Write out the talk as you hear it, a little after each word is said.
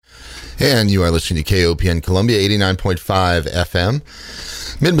And you are listening to KOPN Columbia, 89.5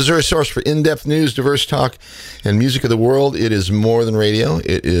 FM. Mid-Missouri source for in-depth news, diverse talk, and music of the world. It is more than radio.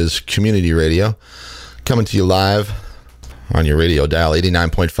 It is community radio. Coming to you live on your radio dial,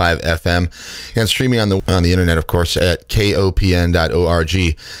 89.5 FM, and streaming on the internet, of course, at kopn.org.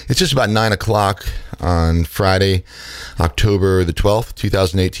 It's just about 9 o'clock on Friday, October the 12th,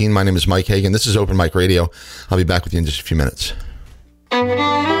 2018. My name is Mike Hagan. This is Open Mic Radio. I'll be back with you in just a few minutes.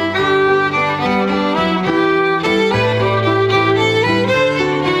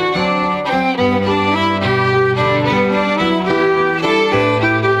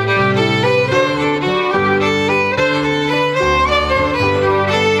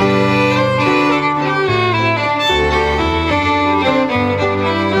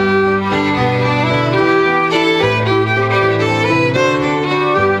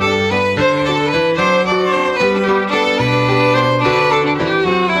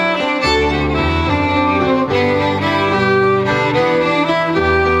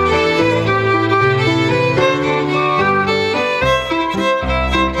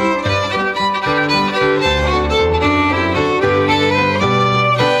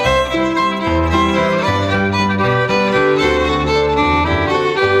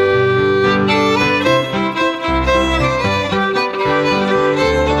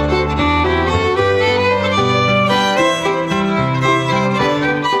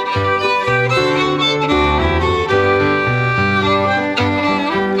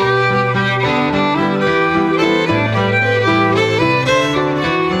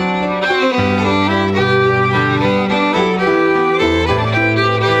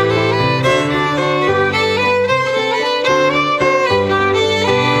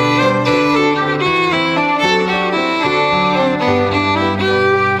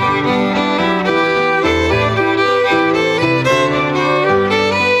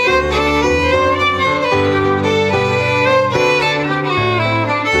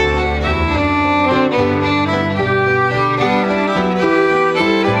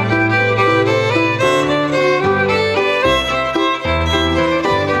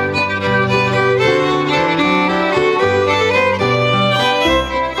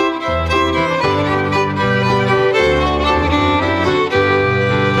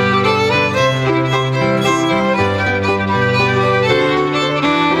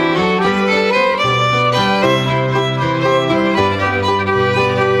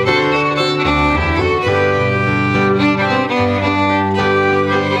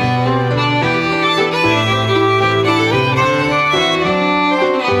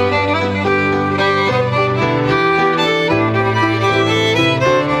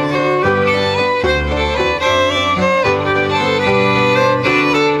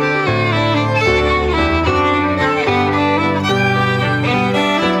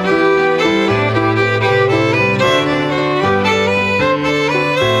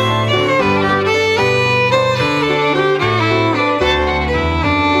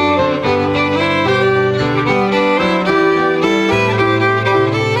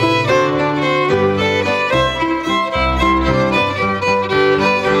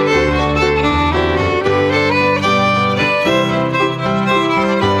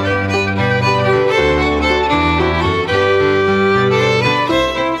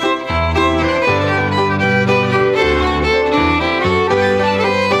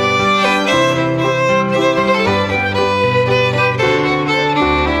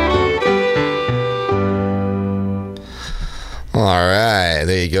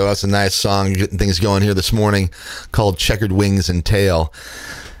 That's a nice song, getting things going here this morning, called Checkered Wings and Tail.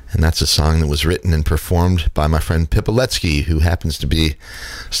 And that's a song that was written and performed by my friend Pippa Letsky, who happens to be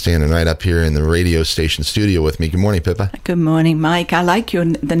standing right up here in the radio station studio with me. Good morning, Pippa. Good morning, Mike. I like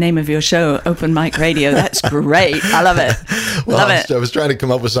the name of your show, Open Mic Radio. That's great. I love it. Well, I was trying to come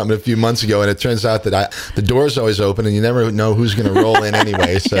up with something a few months ago, and it turns out that the door's always open, and you never know who's going to roll in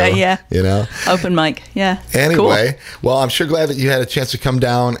anyway. So, yeah. You know. Open mic, yeah. Anyway, cool. Well, I'm sure glad that you had a chance to come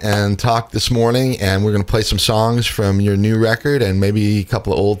down and talk this morning, and we're going to play some songs from your new record and maybe a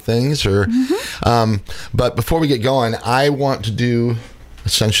couple of old things. But before we get going, I want to do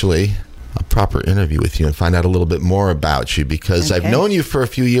essentially a proper interview with you and find out a little bit more about you, because I've known you for a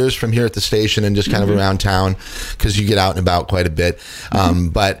few years from here at the station and just kind of around town, because you get out and about quite a bit.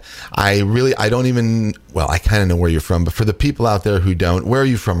 But I kind of know where you're from, but for the people out there who don't, where are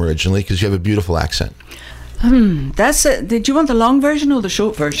you from originally? Because you have a beautiful accent. That's it. Did you want the long version or the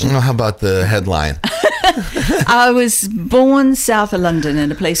short version? How about the headline? I was born south of London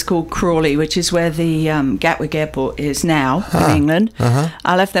in a place called Crawley, which is where the Gatwick Airport is now in England.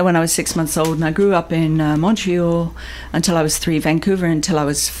 I left there when I was 6 months old, and I grew up in Montreal until I was 3, Vancouver until I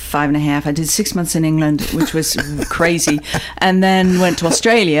was 5.5. I did 6 months in England, which was crazy, and then went to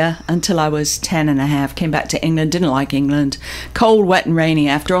Australia until I was 10.5. Came back to England, didn't like England. Cold, wet and rainy.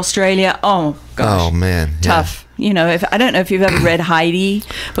 After Australia, oh gosh. Oh, man. Tough. You know, I don't know if you've ever read Heidi,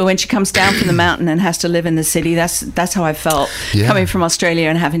 but when she comes down from the mountain and has to live in the city, that's how I felt coming from Australia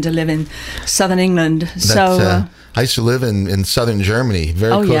and having to live in southern England. I used to live in southern Germany,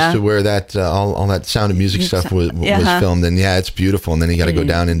 very close to where that all that Sound of Music stuff was filmed, and it's beautiful. And then you got to go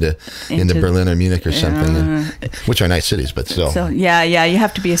down into Berlin or Munich or something, which are nice cities, but still. So you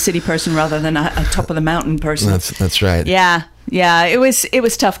have to be a city person rather than a top of the mountain person. That's right. Yeah, it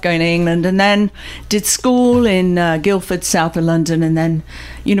was tough going to England, and then did school in Guildford, south of London, and then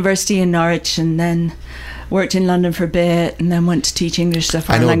university in Norwich, and then worked in London for a bit, and then went to teach English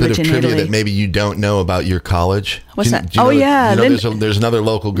foreign language in Italy. I know a bit of trivia that maybe you don't know about your college. What's that? Do you know there's another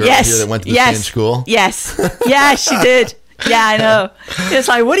local girl here that went to the same school? Yes, she did. Yeah, I know. It's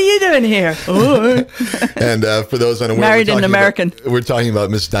like, what are you doing here? And for those unaware, married an American. We're talking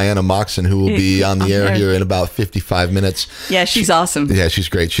about Miss Diana Moxon, who will be on the air here in about 55 minutes. Yeah, she's awesome. Yeah, she's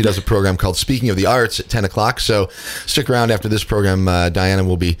great. She does a program called Speaking of the Arts at 10 o'clock. So stick around after this program. Diana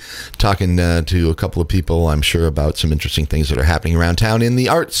will be talking to a couple of people, I'm sure, about some interesting things that are happening around town in the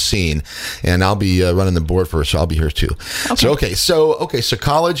arts scene. And I'll be running the board for her, so I'll be here too. Okay. So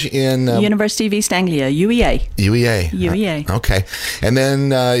college in University of East Anglia, UEA. UEA. Okay. And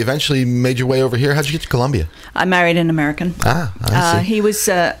then eventually made your way over here. How'd you get to Columbia? I married an American. I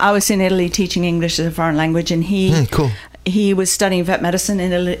see. I was in Italy teaching English as a foreign language, and he was studying vet medicine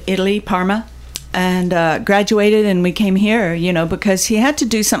in Italy, Parma, and graduated, and we came here, because he had to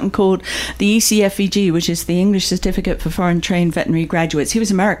do something called the ECFVG, which is the English Certificate for Foreign Trained Veterinary Graduates. He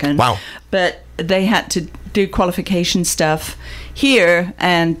was American. Wow. But they had to do qualification stuff here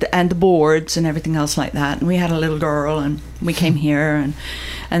and the boards and everything else like that. And we had a little girl, and we came here,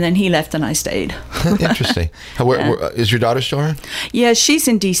 and then he left and I stayed. Interesting. Where is your daughter still around? Yeah, she's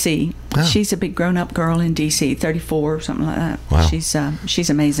in D.C. Oh. She's a big grown-up girl in D.C., 34 or something like that. Wow. She's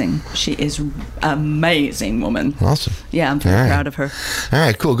amazing. She is an amazing woman. Awesome. Yeah, I'm very proud of her. All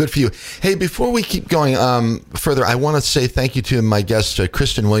right, cool. Good for you. Hey, before we keep going further, I want to say thank you to my guest,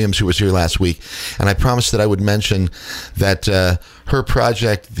 Kristen Williams, who was here last week. And I promised that I would mention that her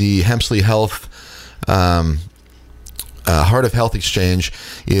project, the Hempsley Health Heart of Health Exchange,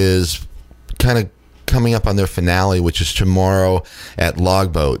 is kind of coming up on their finale, which is tomorrow at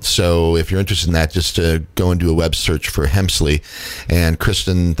Logboat. So if you're interested in that, just go and do a web search for Hempsley. And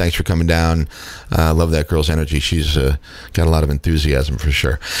Kristen, thanks for coming down. Love that girl's energy. She's got a lot of enthusiasm for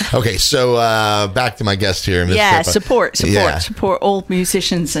sure. Okay, so back to my guest here, Ms. Pippa. Support old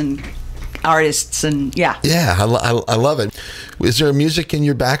musicians and artists, and I love it. Is there music in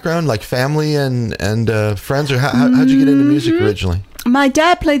your background, like family and friends, or how'd you get into music originally? My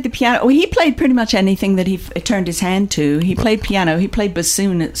dad played the piano. Well, he played pretty much anything that he turned his hand to. He played piano. He played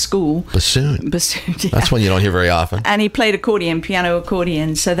bassoon at school. Bassoon, yeah. That's one you don't hear very often. And he played piano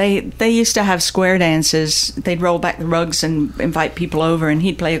accordion. So they used to have square dances. They'd roll back the rugs and invite people over, and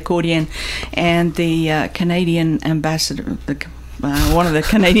he'd play accordion. And the Canadian ambassador, one of the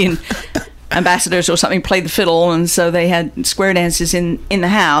Canadian ambassadors or something, played the fiddle, and so they had square dances in the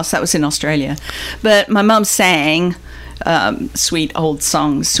house. That was in Australia. But my mum sang sweet old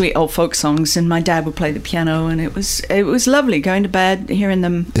folk songs, and my dad would play the piano, and it was lovely going to bed hearing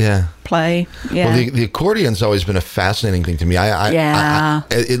them play. Well, the accordion's always been a fascinating thing to me.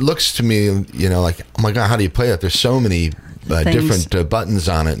 It looks to me, like, oh my God, how do you play that? There's so many different buttons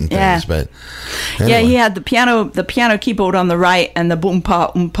on it and things, but anyway. He had the piano keyboard on the right and the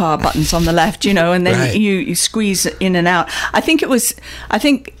boom-pa buttons on the left, and then you squeeze in and out. I think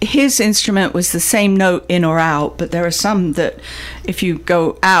his instrument was the same note in or out, but there are some that if you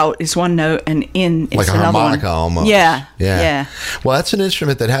go out is one note and in is like a another harmonica one. Almost. Yeah. Well, that's an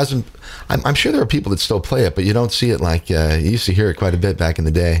instrument that hasn't. I'm sure there are people that still play it, but you don't see it like you used to hear it quite a bit back in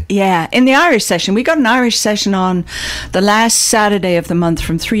the day. Yeah, in the Irish session, we got an Irish session on the last Saturday of the month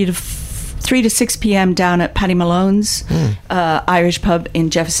from 3 to 6 p.m. down at Paddy Malone's Irish pub in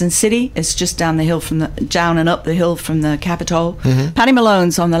Jefferson City. It's just down and up the hill from the Capitol. Mm-hmm. Paddy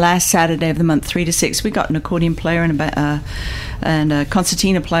Malone's on the last Saturday of the month, 3 to 6. We got an accordion player and a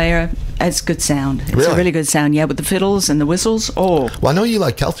concertina player. It's good sound. It's a really good sound, with the fiddles and the whistles. Oh. Well, I know you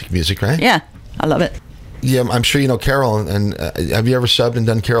like Celtic music, right? Yeah, I love it. Yeah, I'm sure you know Carol. And have you ever subbed and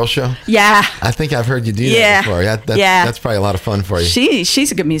done Carol's show? Yeah. I think I've heard you do that before. That's probably a lot of fun for you.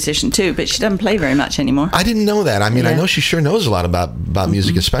 She's a good musician too, but she doesn't play very much anymore. I didn't know that. I mean, I know she sure knows a lot about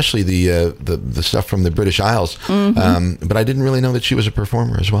music, especially the stuff from the British Isles. But I didn't really know that she was a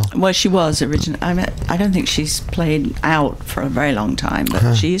performer as well. Well, she was originally. I don't think she's played out for a very long time,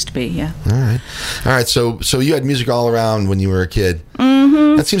 but she used to be. Yeah. All right. So you had music all around when you were a kid.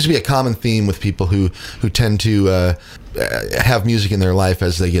 Mm-hmm. That seems to be a common theme with people who tend to have music in their life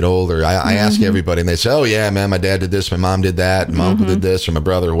as they get older. I ask everybody, and they say, "Oh yeah, man, my dad did this, my mom did that, and my uncle did this, or my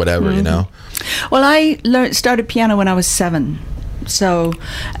brother, or whatever." You know. Well, I started piano when I was 7.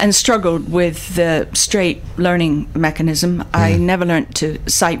 And struggled with the straight learning mechanism. I never learned to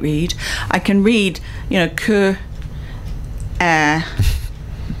sight read. I can read, que,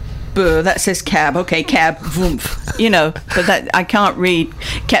 buh, that says cab. Okay, cab, vroomf, but that I can't read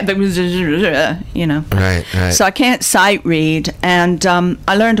cab, Right. So I can't sight read, and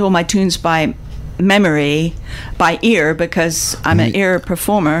I learned all my tunes by memory, by ear, because I'm an ear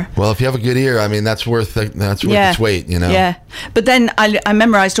performer. Well, if you have a good ear, I mean, that's worth its weight, Yeah, but then I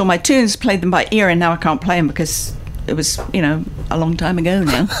memorized all my tunes, played them by ear, and now I can't play them because it was, a long time ago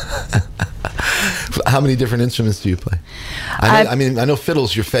now. How many different instruments do you play? I know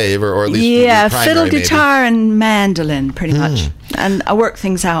fiddle's your fave, or at least your primary, fiddle, maybe. guitar, and mandolin, pretty much. And I work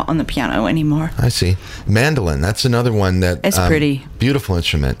things out on the piano anymore. I see. Mandolin, that's another one that... It's pretty. Beautiful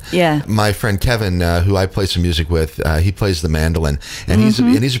instrument. Yeah. My friend Kevin, who I play some music with, he plays the mandolin. And he's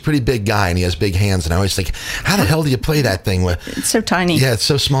a pretty big guy, and he has big hands. And I always think, how the hell do you play that thing? It's so tiny. Yeah, it's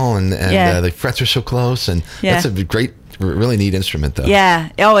so small, and the frets are so close. And that's a great... really neat instrument, though. Yeah.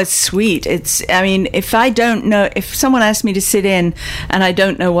 Oh, it's sweet. If someone asks me to sit in and I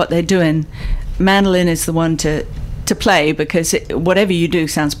don't know what they're doing, mandolin is the one to play, because whatever you do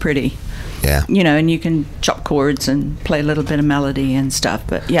sounds pretty. Yeah. And you can chop chords and play a little bit of melody and stuff.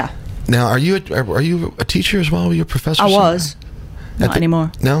 But yeah. Now, are you a teacher as well? Were you a professor? I was. Not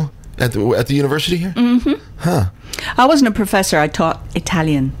anymore. No? At the university here? Mm-hmm. Huh. I wasn't a professor. I taught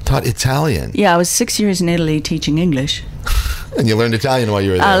Italian. Taught Italian? Yeah, I was 6 years in Italy teaching English. And you learned Italian while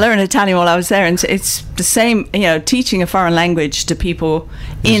you were there? I learned Italian while I was there. And it's the same, teaching a foreign language to people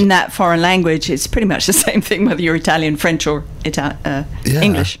in that foreign language, it's pretty much the same thing whether you're Italian, French, or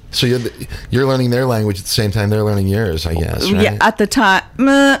English. So you're learning their language at the same time they're learning yours, I guess, right? Yeah, at the time,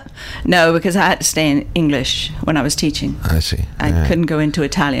 no, because I had to stay in English when I was teaching. I see. I couldn't go into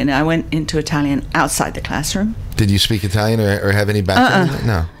Italian. I went into Italian outside the classroom. Did you speak Italian or have any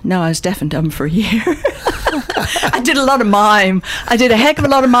background? No, I was deaf and dumb for a year. I did a lot of mime. I did a heck of a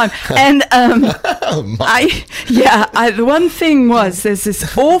lot of mime. And the one thing was, there's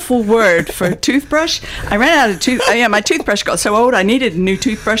this awful word for a toothbrush. I ran out of my toothbrush got so old I needed a new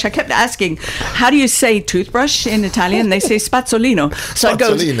toothbrush. I kept asking, how do you say toothbrush in Italian? They say spazzolino. So I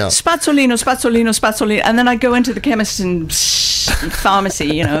go, spazzolino, spazzolino, spazzolino. And then I go into the chemist and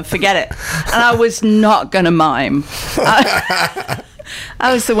pharmacy, forget it. And I was not going to mime.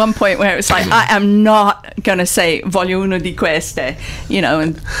 I was the one point where it was like, I am not going to say voglio uno di queste,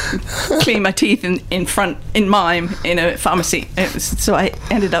 and clean my teeth in mime in a pharmacy. So I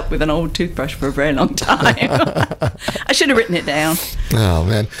ended up with an old toothbrush for a very long time. I should have written it down. Oh,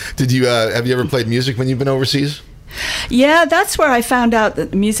 man. Did you, have you ever played music when you've been overseas? Yeah, that's where I found out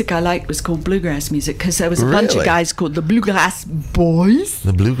that the music I liked was called bluegrass music, because there was a bunch of guys called the Bluegrass Boys.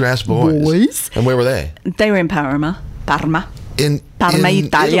 The Bluegrass Boys. And where were they? They were in Parma. In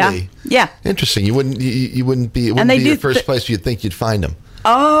Italia. Italy? Yeah. Interesting. It wouldn't be the first place you'd think you'd find them.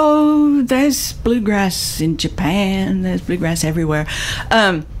 Oh, there's bluegrass in Japan. There's bluegrass everywhere.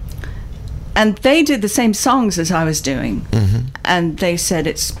 And they did the same songs as I was doing. Mm-hmm. And they said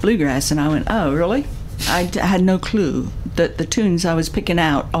it's bluegrass. And I went, oh, really? I had no clue that the tunes I was picking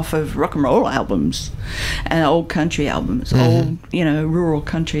out off of rock and roll albums and old country albums, old, rural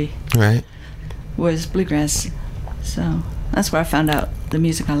country, right, was bluegrass. So that's where I found out the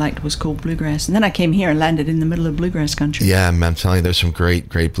music I liked was called bluegrass. And then I came here and landed in the middle of bluegrass country. Yeah, I'm telling you, there's some great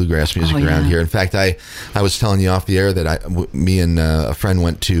bluegrass music around here. In fact, I was telling you off the air that me and a friend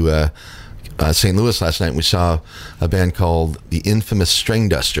went to St. Louis last night, and we saw a band called the Infamous String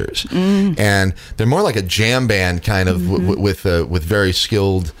Dusters. And they're more like a jam band kind of with very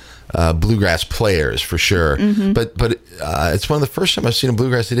skilled bluegrass players, for sure. But it's one of the first time I've seen a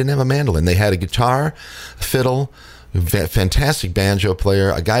bluegrass. They didn't have a mandolin. They had a guitar, a fiddle, fantastic banjo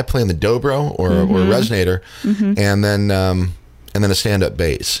player, a guy playing the dobro or resonator, and then a stand-up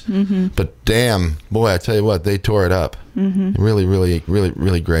bass. But damn, boy, I tell you what, they tore it up. Really, really, really,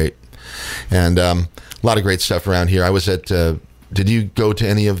 really great. And a lot of great stuff around here. I was at Did you go to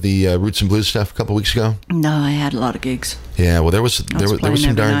any of the Roots and Blues stuff a couple weeks ago? No, I had a lot of gigs. Yeah, well, there was playing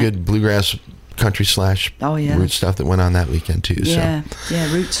some every darn night. good bluegrass country / Oh, yeah. Roots stuff that went on that weekend too. Yeah,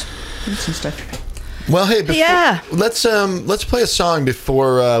 Roots and stuff. So, well, hey, Yeah. let's play a song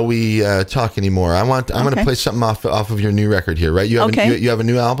before we talk anymore. I'm going to play something off of your new record here, right? You have a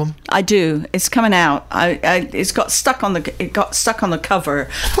new album? I do. It's coming out. It got stuck on the cover.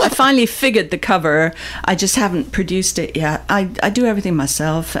 I finally figured the cover. I just haven't produced it yet. I do everything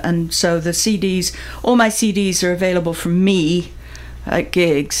myself, and so the CDs, all my CDs are available from me at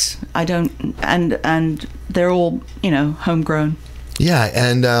gigs. I don't, and they're all homegrown. Yeah,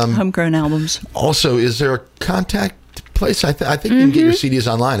 and Homegrown albums. also, is there a contact place? I think you can get your CDs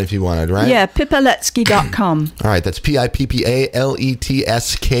online if you wanted, right? Yeah, pippaletsky.com. All right, that's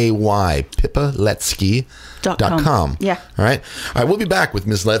PIPPALETSKY, pippaletsky.com. Yeah. All right, we'll be back with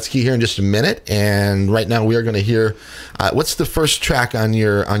Ms. Letsky here in just a minute, and right now we are going to hear what's the first track on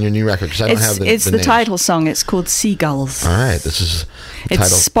your new record? Because I don't have the It's the names. title song. It's called Seagulls. All right, this is the It's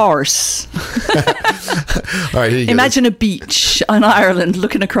title. sparse. All right, here you go. Imagine a beach on Ireland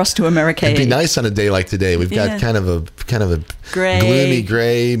looking across to America. It'd be nice on a day like today. We've got Yeah. kind of a Gray. gloomy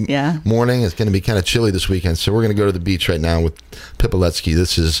gray Yeah. morning. It's going to be kind of chilly this weekend, so we're going to go to the beach right now with Pippa Letsky.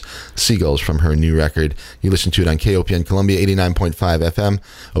 This is Seagulls from her new record. You listen to it on KOPN Columbia 89.5 FM,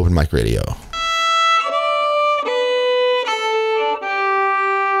 Open Mic Radio.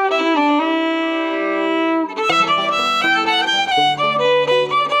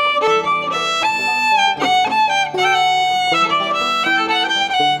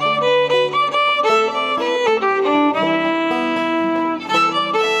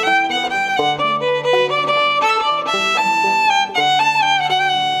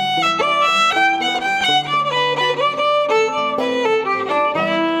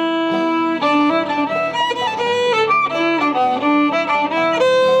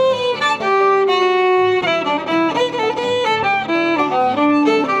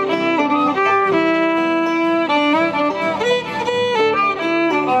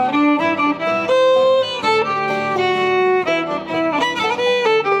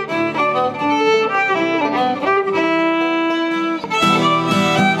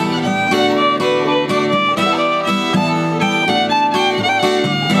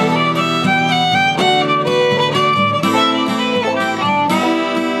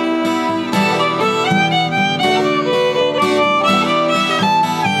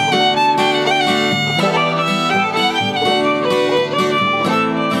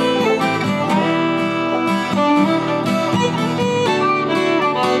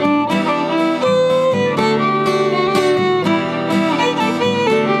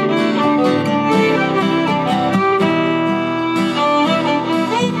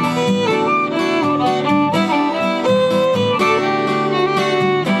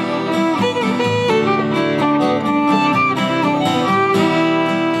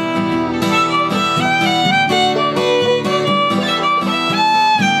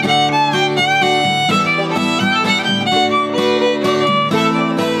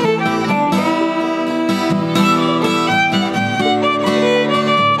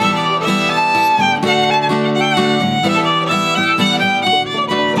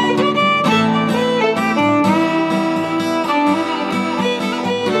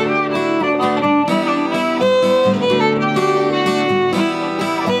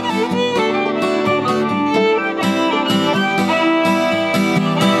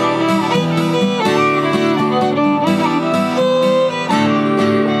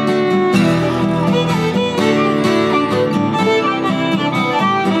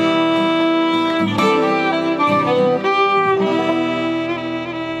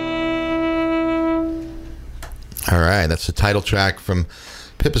 All right, that's the title track from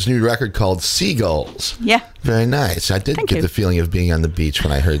Pippa's new record called Seagulls. Yeah. Very nice. I did Thank get you. the feeling of being on the beach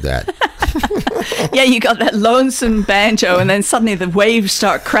when I heard that. Yeah, you got that lonesome banjo, and then suddenly the waves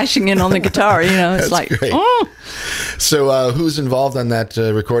start crashing in on the guitar. It's That's like, great. oh. So who's involved on that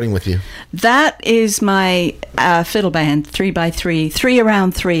recording with you? That is my fiddle band, 3x3, 3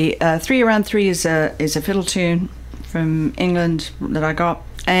 Around 3. 3 Around 3 is a fiddle tune from England that I got,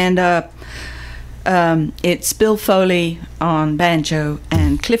 and it's Bill Foley on banjo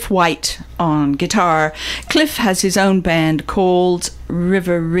and Cliff White on guitar. Cliff has his own band called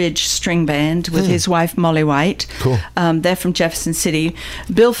River Ridge String Band with his wife Molly White. Cool. They're from Jefferson City.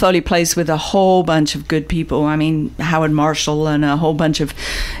 Bill Foley plays with a whole bunch of good people. I mean, Howard Marshall and a whole bunch of...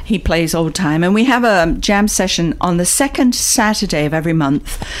 He plays old time. And we have a jam session on the second Saturday of every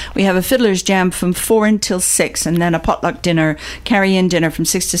month. We have a fiddler's jam from 4 until 6, and then a potluck dinner, carry-in dinner from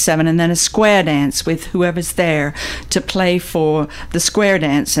 6 to 7, and then a square dance with whoever's there to play for the square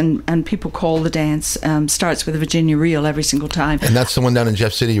dance. And people call the dance, starts with a Virginia reel every single time. And that's the one down in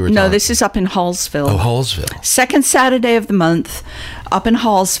Jeff City you were No, talking? this is up in Hallsville. Oh, Hallsville. Second Saturday of the month, up in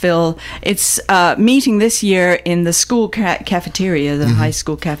Hallsville. It's meeting this year in the school cafeteria, the high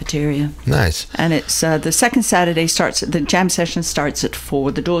school cafeteria. Nice. And it's the second Saturday starts. The jam session starts at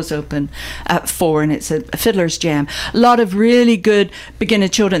 4. The doors open at 4, and it's a fiddler's jam. A lot of really good beginner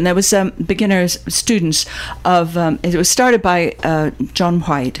children. There was beginners students of. It was started by John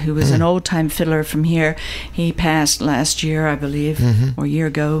White, who was an old time fiddler from here. He passed last year, I believe, or a year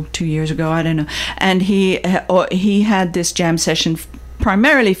ago, 2 years ago, I don't know. And he had this jam session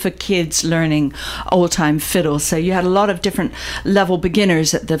primarily for kids learning old-time fiddle. So you had a lot of different level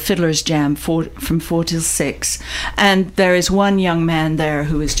beginners at the Fiddler's Jam from 4 till 6. And there is one young man there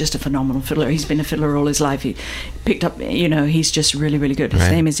who is just a phenomenal fiddler. He's been a fiddler all his life. He picked up, he's just really, really good. His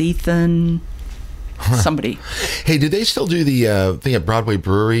name is Ethan... somebody. Hey, do they still do the thing at Broadway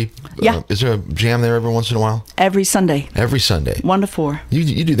Brewery? Yeah. Is there a jam there every once in a while? Every Sunday. Every Sunday. 1 to 4.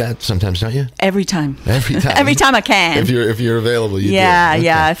 You do that sometimes, don't you? Every time. Every time. Every time I can. If you're available, you do. Yeah, Okay.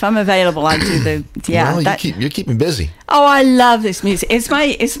 yeah. If I'm available, I do the Well, you're keeping busy. Oh, I love this music. It's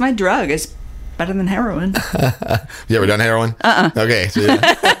my drug. It's better than heroin. You ever done heroin? Okay. So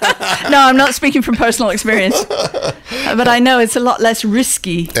No, I'm not speaking from personal experience. But I know it's a lot less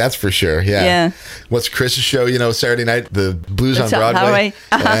risky. that's for sure. Yeah. Yeah. What's Chris's show? Saturday night, the Blues on That's on Broadway,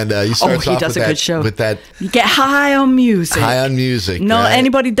 Broadway. and he starts he off does with a that. good show. With that You get high on music. high on music. No, right?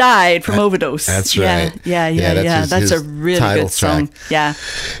 anybody died from overdose. That's Yeah, right. Yeah. That's his a really title good song. track.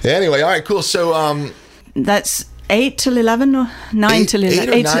 Yeah. Anyway, all right, cool. So, That's 8 till 11 or 9 till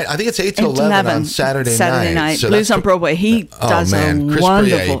 11? 8 or 9. I think it's 8 till 11 on Saturday night. So Blues that's on Broadway. He does Chris a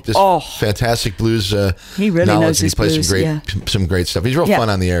wonderful. Perrier, fantastic blues. He really knowledge, knows and his he plays blues, some great stuff. He's real fun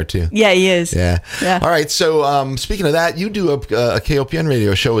on the air too. Yeah, he is. Yeah. Yeah. All right. So speaking of that, you do a KOPN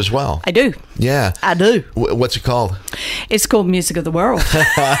radio show as well. I do. Yeah. I do. What's it called? It's called Music of the World.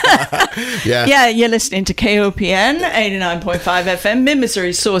 Yeah. Yeah, you're listening to KOPN 89.5 FM,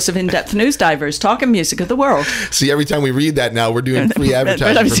 Mid-Missouri's source of in-depth news divers, talking music of the world. See, every time we read that now, we're doing free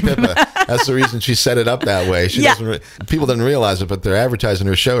advertising for Pippa. That's the reason she set it up that way. She doesn't. People don't realize it, but they're advertising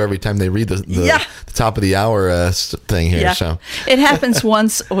her show every time they read the top of the hour thing here. Yeah. So It happens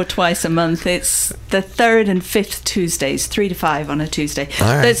once or twice a month. It's the 3rd and 5th Tuesdays, 3 to 5 on a Tuesday. All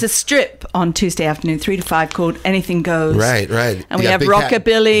right. There's a strip on Tuesday afternoon, 3 to 5, called Anything Goes. Right. And we Yeah, have Big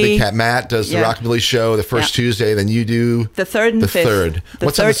Rockabilly. Big Cat Matt does the Rockabilly show the first Tuesday. Then you do The 3rd and the 5th. third. The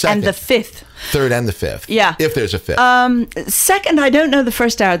What's 3rd on the second? and the 5th. 3rd and the 5th. Yeah. If there's a 5th. Second, I don't know the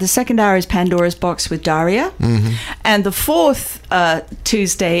first hour. The second hour is Pandora's Box with Daria. Mm-hmm. And the 4th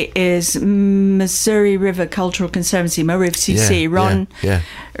Tuesday is Missouri River Cultural Conservancy, MORIV-CC.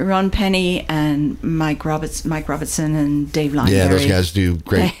 Ron Penny and Mike Robertson and Dave Lineberry. Yeah, those guys do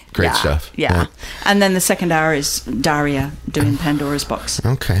great stuff. Yeah. And then the second hour is Daria doing Pandora's Box.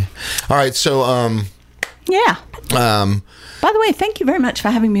 Okay. All right. So, Yeah. By the way, thank you very much for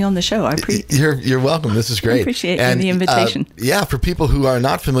having me on the show. You're welcome. This is great. I appreciate the invitation. Yeah, for people who are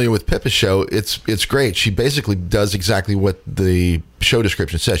not familiar with Pippa's show, it's great. She basically does exactly what the show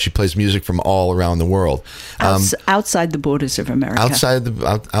description says. She plays music from all around the world, outside the borders of America. outside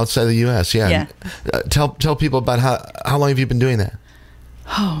the U.S. Yeah. Tell people about how long have you been doing that?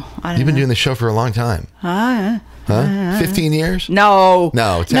 Oh, I don't know. You've been doing the show for a long time. Huh? 15 years? No,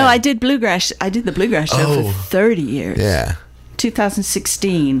 10. No, I did bluegrass. I did the bluegrass show for 30 years. Yeah.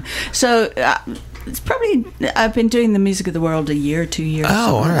 2016. So it's probably, I've been doing the Music of the World a year, 2 years.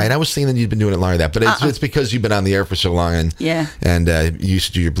 Oh, all right. I was thinking that you'd been doing it longer than that, but it's because you've been on the air for so long and you used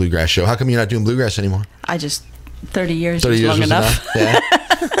to do your bluegrass show. How come you're not doing bluegrass anymore? I just 30 years 30 is years long was enough. Yeah.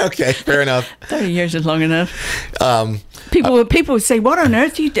 Okay, fair enough. 30 years is long enough. People would say, "What on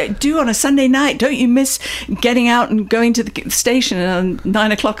earth do you do on a Sunday night? Don't you miss getting out and going to the station at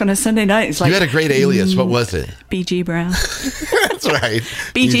 9 o'clock on a Sunday night?" It's like, you had a great alias. What was it? BG Brown. That's right.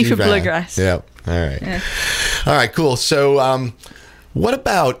 BG for Brown. Bluegrass. Yep. All right. Yeah. All right. Cool. So, what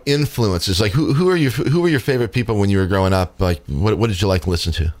about influences? Like, who are your favorite people when you were growing up? Like, what did you like to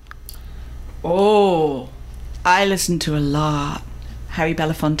listen to? Oh, I listened to a lot. Harry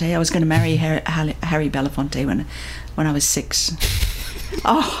Belafonte. I was going to marry Harry Belafonte when I was 6.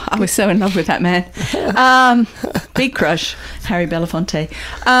 Oh, I was so in love with that man. Big crush, Harry Belafonte.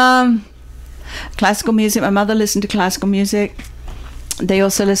 Classical music. My mother listened to classical music. They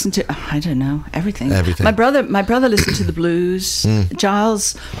also listened to, I don't know, everything. My brother listened to the blues.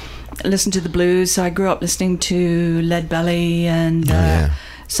 Giles listened to the blues. So I grew up listening to Lead Belly and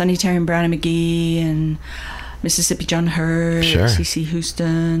Sonny Terry and Brownie McGee and Mississippi John Hurt, C.C.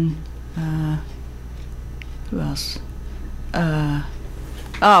 Houston. Who else? The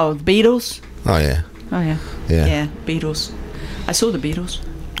Beatles. Oh yeah. Yeah, Beatles. I saw the Beatles.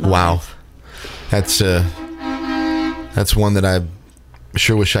 Wow. That's one that I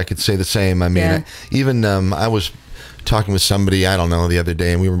sure wish I could say the same. I mean, I was talking with somebody, I don't know, the other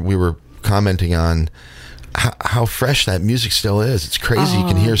day, and we were commenting on how fresh that music still is. It's crazy. You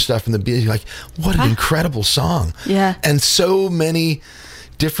can hear stuff in the beat. You're like, what an incredible song. Yeah. And so many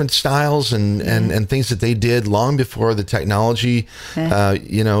different styles and things that they did long before the technology,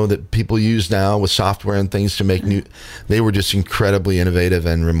 that people use now with software and things to make new. They were just incredibly innovative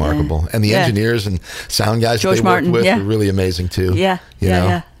and remarkable. And the engineers and sound guys George they Martin, worked with were really amazing too. Yeah.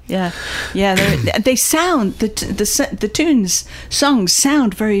 They sound songs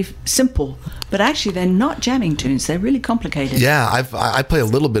sound very simple, but actually they're not jamming tunes. They're really complicated. Yeah, I play a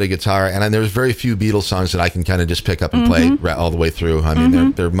little bit of guitar, and there's very few Beatles songs that I can kind of just pick up and play all the way through. I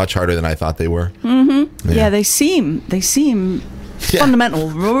mean, they're much harder than I thought they were. Yeah, they seem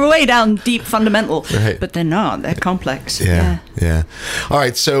fundamental, way down deep fundamental, but they're not. They're complex. Yeah. All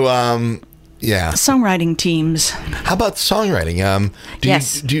right, so. Songwriting teams. How about songwriting?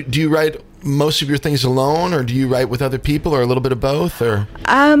 Do you write most of your things alone, or do you write with other people, or a little bit of both? Or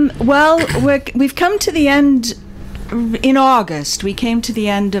we've come to the end in August. We came to the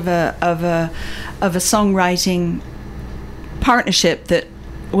end of a songwriting partnership that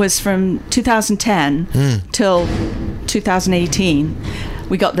was from 2010 till 2018.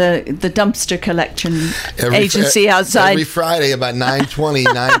 We got the dumpster collection agency outside. Every Friday about 9:20,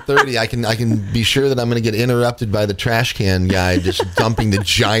 9:30, I can be sure that I'm going to get interrupted by the trash can guy just dumping the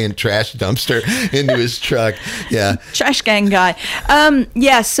giant trash dumpster into his truck. Yeah. Trash can guy.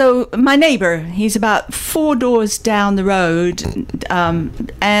 So my neighbor, he's about 4 doors down the road,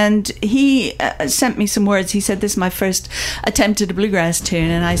 and he sent me some words. He said, "This is my first attempt at a bluegrass tune."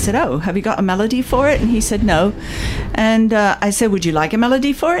 And I said, "Oh, have you got a melody for it?" And he said, "No." And I said, "Would you like a melody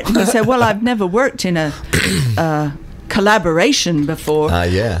for it?" And he said, "Well, I've never worked in a collaboration before."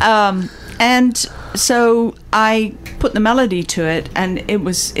 And so I put the melody to it, and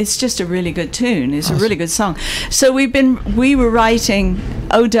it's just a really good tune. It's a really good song. So we were writing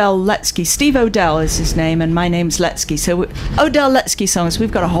Odell Letsky. Steve Odell is his name, and my name's Letsky. So Odell Letsky songs,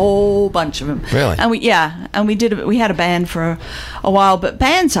 we've got a whole bunch of them. Really? And we had a band for a while, but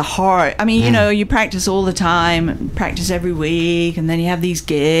bands are hard. I mean, you practice all the time, practice every week, and then you have these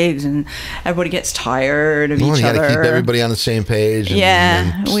gigs, and everybody gets tired of each other. You got to keep everybody on the same page.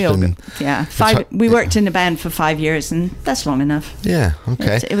 We worked in a band for 5 years, and that's long enough. Yeah,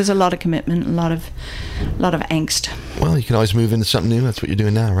 okay. It was a lot of commitment, a lot of angst. Well, you can always move into something new. That's what you're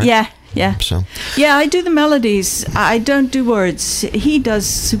doing now, right? Yeah. So. Yeah, I do the melodies. I don't do words. He does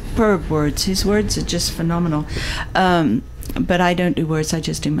superb words. His words are just phenomenal. But I don't do words. I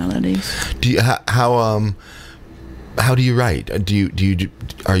just do melodies. How do you write?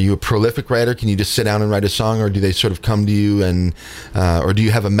 Are you a prolific writer? Can you just sit down and write a song, or do they sort of come to you, and or do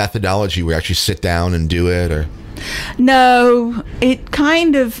you have a methodology where you actually sit down and do it? Or no, it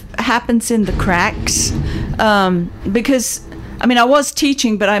kind of happens in the cracks, because I was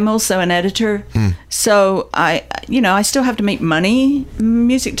teaching, but I'm also an editor, so I still have to make money.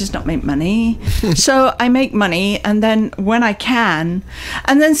 Music does not make money, so I make money, and then when I can,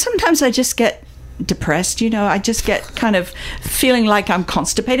 and then sometimes I just get depressed. I just get kind of feeling like I'm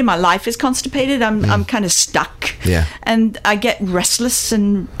constipated. My life is constipated. I'm kind of stuck. Yeah. And I get restless,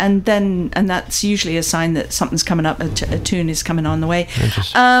 and that's usually a sign that something's coming up. A tune is coming on the way.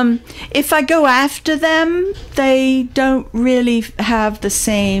 If I go after them, they don't really have the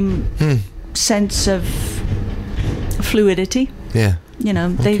same sense of fluidity. Yeah.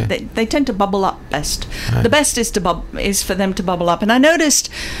 They tend to bubble up best. Right. The best is for them to bubble up. And I noticed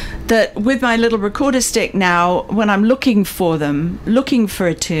that with my little recorder stick now, when I'm looking for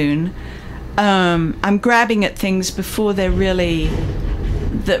a tune, I'm grabbing at things before they really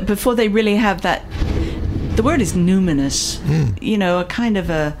have that. The word is numinous. A kind of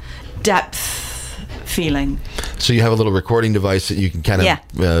a depth feeling. So you have a little recording device that you can kind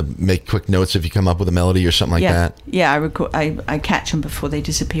of make quick notes if you come up with a melody or something like that. Yeah, I catch them before they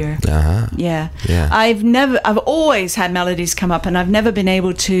disappear. Uh-huh. Yeah. Yeah. I've always had melodies come up, and I've never been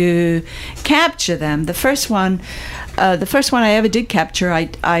able to capture them. The first one I ever did capture,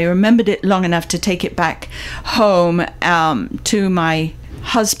 I remembered it long enough to take it back home to my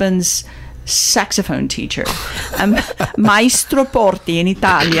husband's saxophone teacher, Maestro Porti in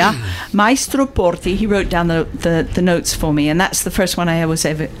Italia. Maestro Porti, he wrote down the notes for me, and that's the first one I was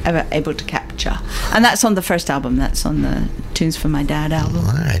ever able to capture. And that's on the first album. That's on the Tunes for My Dad album.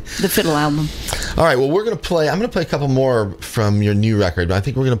 All right. The fiddle album. All right, well, I'm going to play a couple more from your new record, but I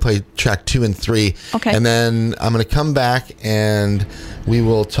think we're going to play track 2 and 3. Okay. And then I'm going to come back and we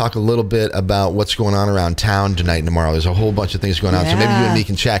will talk a little bit about what's going on around town tonight and tomorrow. There's a whole bunch of things going on. So maybe you and me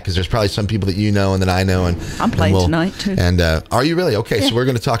can chat, because there's probably some people that you know and that I know. And I'm playing tonight, too. And are you really? Okay, so we're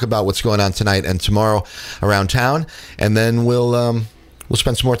going to talk about what's going on tonight and tomorrow around town. And then we'll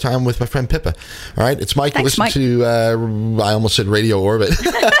spend some more time with my friend Pippa. All right, it's Mike. Thanks, Listen to, I almost said Radio Orbit.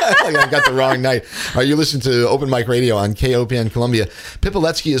 I got the wrong night. All right, you listen to Open Mic Radio on KOPN Columbia. Pippa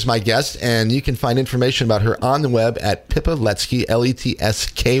Letsky is my guest, and you can find information about her on the web at Pippa Letsky,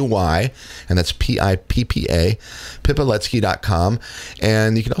 Letsky, and that's Pippa, pippaletsky.com.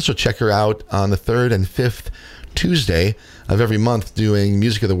 And you can also check her out on the 3rd and 5th Tuesday of every month doing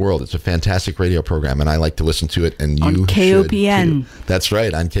Music of the World. It's a fantastic radio program, and I like to listen to it, and you on KOPN. should too. That's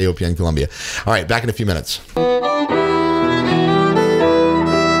right, on KOPN Columbia. All right, back in a few minutes.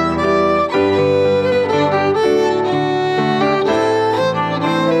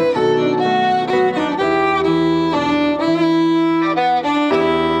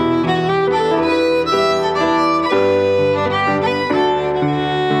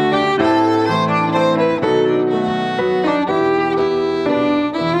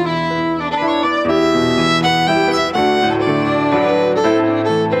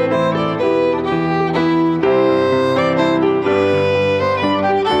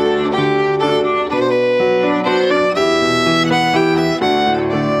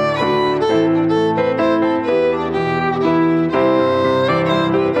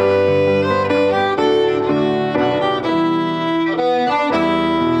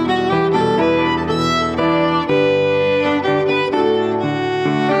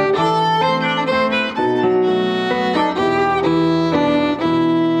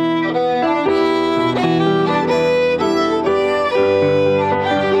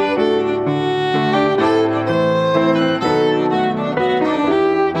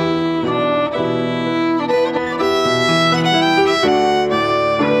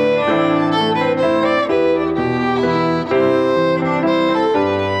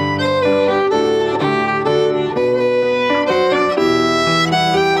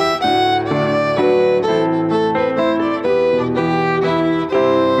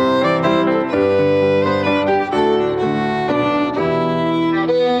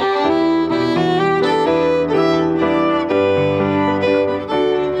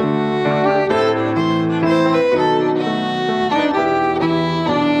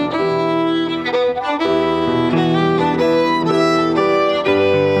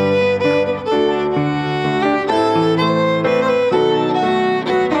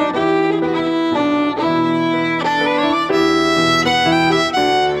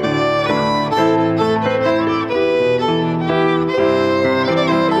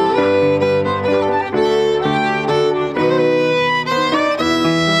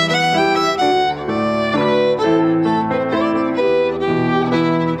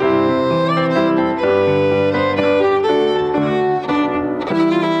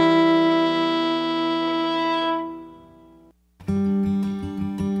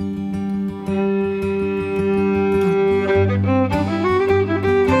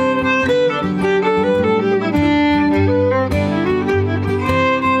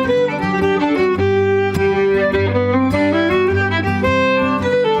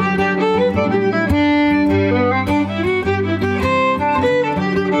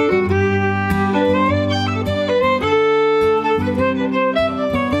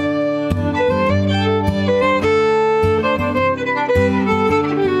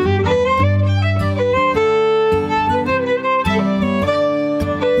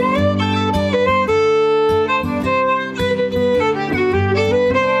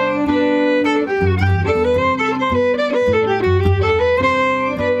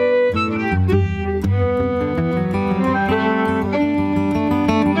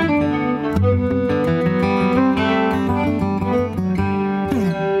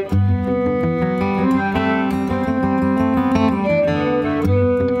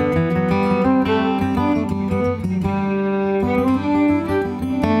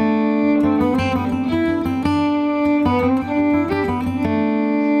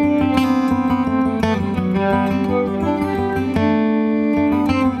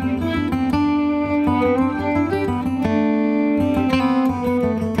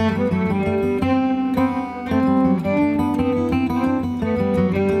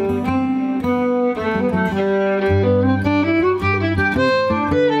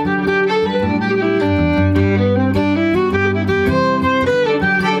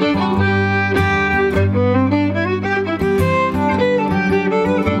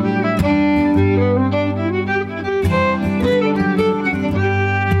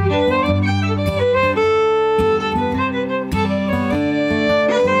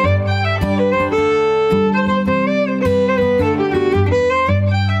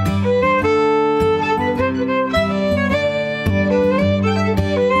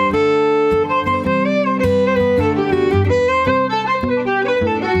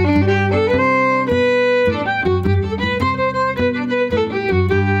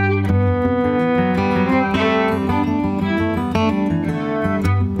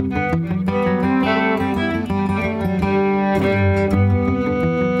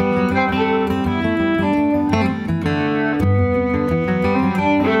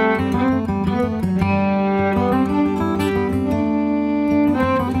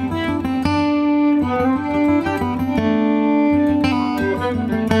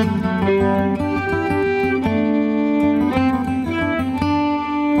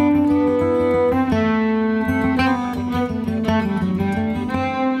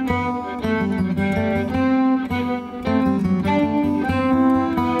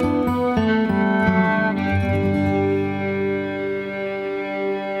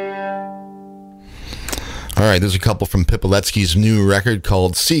 there's a couple from Pipoletsky's new record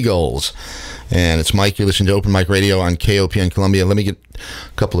called Seagulls. And it's Mike. You're listening to Open Mic Radio on KOPN Columbia. Let me get a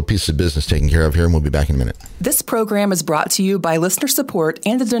couple of pieces of business taken care of here, and we'll be back in a minute. This program is brought to you by listener support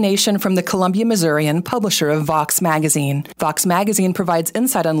and a donation from the Columbia Missourian, publisher of Vox Magazine. Vox Magazine provides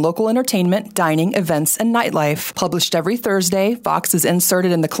insight on local entertainment, dining, events, and nightlife. Published every Thursday, Vox is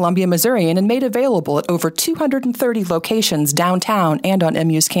inserted in the Columbia Missourian and made available at over 230 locations downtown and on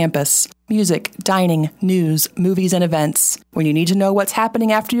MU's campus. Music, dining, news, movies, and events. When you need to know what's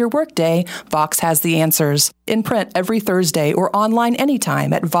happening after your workday, Vox has the answers. In print every Thursday or online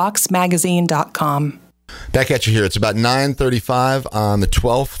anytime at voxmagazine.com. Back at you here. It's about 9:35 on the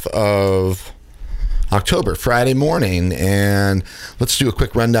 12th of October, Friday morning. And let's do a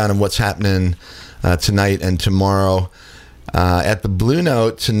quick rundown of what's happening tonight and tomorrow. At the Blue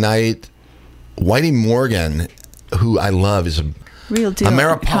Note tonight, Whitey Morgan, who I love, is a real deal.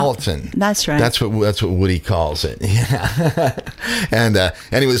 Ameripolitan. That's right. That's what Woody calls it. Yeah. And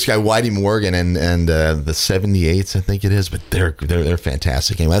anyway, this guy Whitey Morgan and the 78s, I think it is, but they're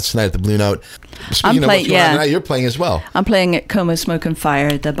fantastic. Anyway, that's tonight at the Blue Note. Speaking of what's going on tonight, you're playing as well. I'm playing at Como Smoke and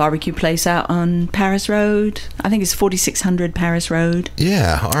Fire, the barbecue place out on Paris Road. I think it's 4600 Paris Road.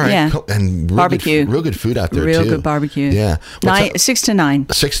 Yeah. All right. Yeah. And barbecue. Real good food out there real too. Good barbecue. Yeah. 6 to 9.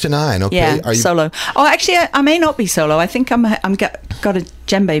 6 to 9. Okay. Yeah. Are you solo? Oh, actually, I may not be solo. I think I'm got a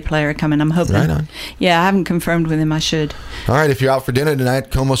djembe player coming. I'm hoping. Right on. Yeah, I haven't confirmed with him. I should. All right. If you're out for dinner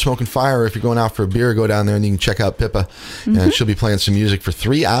tonight, Como Smoke and Fire. If you're going out for a beer, go down there and you can check out Pippa, and she'll be playing some music for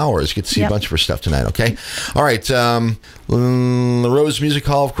 3 hours. You get to see a bunch of her stuff tonight. Okay. All right. The Rose Music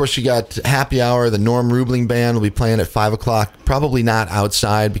Hall. Of course, you got Happy Hour. The Norm Rubling Band will be playing at 5 o'clock. Probably not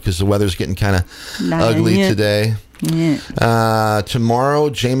outside because the weather's getting kind of ugly today. Yeah. Tomorrow,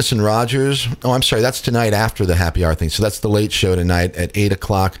 Jameson Rogers. Oh, I'm sorry. That's tonight after the Happy Hour thing. So that's the late show tonight at 8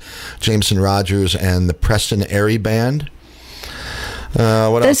 o'clock. Jameson Rogers and the Preston Airy Band.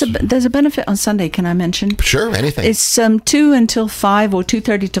 What else? There's a benefit on Sunday. Can I mention? Sure, anything. It's 2 until 5 or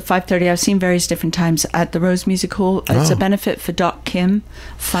 2:30 to 5:30. I've seen various different times at the Rose Music Hall. It's a benefit for Doc Kim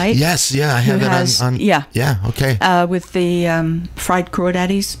Fight. Yes, yeah, I have that on. Yeah, okay. With the Fried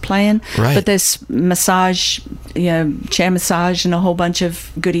Crawdaddies playing. Right. But there's massage, chair massage, and a whole bunch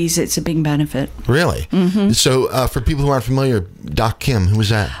of goodies. It's a big benefit. Really? Mm-hmm. So for people who aren't familiar, Doc Kim, who was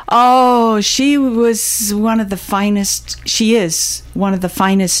that? Oh, she was one of the finest. She is one of the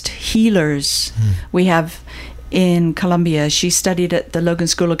finest healers we have in Columbia. She studied at the Logan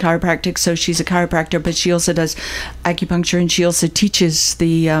School of Chiropractic, so she's a chiropractor, but she also does acupuncture, and she also teaches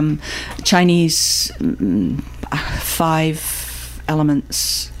the Chinese 5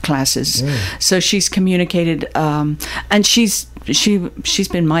 elements classes. So she's communicated, and she's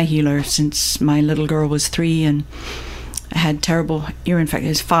been my healer since my little girl was 3 and had terrible ear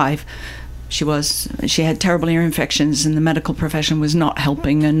infections. 5. She had terrible ear infections, and the medical profession was not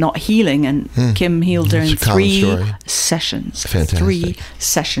helping and not healing, and Kim healed her in 3 sessions. Fantastic. 3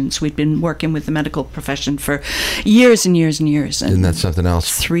 sessions. We'd been working with the medical profession for years and years and years. And isn't that something else?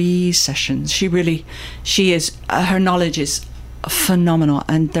 3 sessions. She is, her knowledge is phenomenal,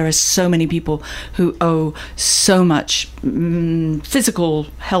 and there are so many people who owe so much physical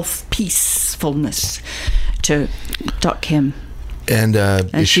health peacefulness to Doc Kim. And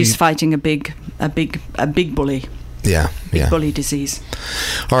she's fighting a big bully. Yeah, big bully disease.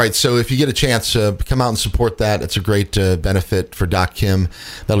 All right, so if you get a chance, come out and support that. It's a great benefit for Doc Kim.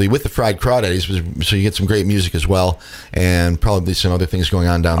 That'll be with the Fried Crawdaddies, so you get some great music as well, and probably some other things going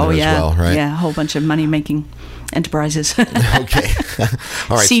on down there as well, right? Yeah, a whole bunch of money-making enterprises. Okay.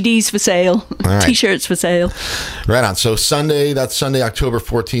 All right. CDs for sale. Right. T-shirts for sale. Right on. So that's Sunday, October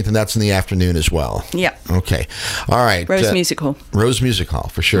 14th, and that's in the afternoon as well. Yeah. Okay. All right. Rose Music Hall. Rose Music Hall,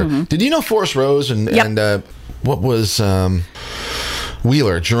 for sure. Mm-hmm. Did you know Forrest Rose and what was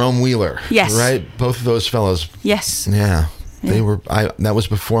Wheeler, Jerome Wheeler? Yes. Right? Both of those fellows. Yes. Yeah. They were. That was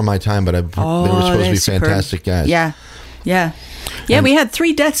before my time, but they were supposed to be fantastic guys. Yeah. Yeah. Yeah, we had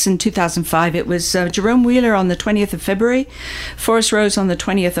 3 deaths in 2005. It was Jerome Wheeler on the 20th of February, Forrest Rose on the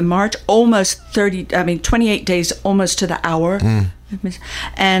 20th of March, 28 days almost to the hour.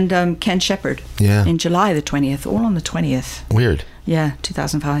 And Ken Shepard in July the 20th, all on the 20th. Weird. Yeah,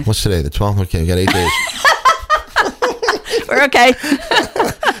 2005. What's today, the 12th? Okay, we got 8 days. We're okay.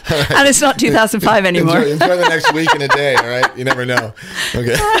 Right. And it's not 2005 anymore. Enjoy the next week and a day, all right? You never know.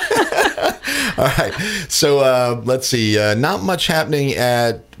 Okay. All right. So let's see. Not much happening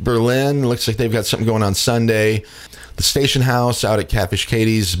at Berlin. Looks like they've got something going on Sunday. The Station House out at Catfish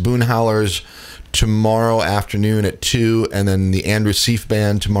Katie's. Boone Howlers tomorrow afternoon at 2. And then the Andrew Seif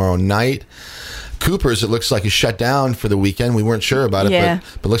Band tomorrow night. Cooper's, it looks like, is shut down for the weekend. We weren't sure about it, Yeah.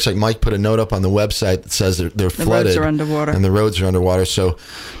 but it looks like Mike put a note up on the website that says they're flooded. roads are underwater. And the roads are underwater. So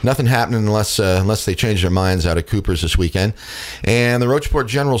nothing happening unless they change their minds out of Cooper's this weekend. And the Rocheport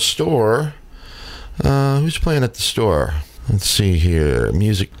General Store, who's playing at the store? Let's see here.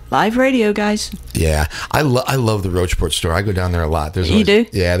 Music. Live radio, guys. Yeah, I love the Rocheport store. I go down there a lot. You do?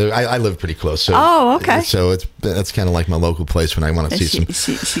 Yeah, I live pretty close. So, Oh, okay. So that's kind of like my local place when I want to see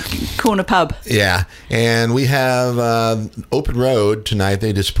some corner pub. Yeah, and we have Open Road tonight.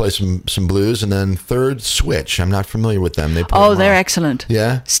 They just play some blues, and then Third Switch. I'm not familiar with them. They play Oh, tomorrow. they're excellent.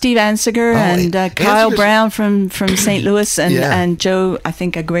 Yeah? Steve Ansiger and Kyle Ansiger's- Brown from St. Louis and Joe, I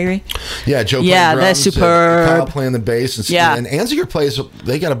think, Aguirre. Yeah, Joe. Yeah, playing they're drums, superb. Kyle playing the bass, and Steve, Yeah. and Ansiger plays.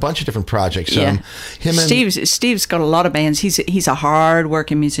 They got a bunch of different projects. Yeah. Him and Steve's got a lot of bands. He's a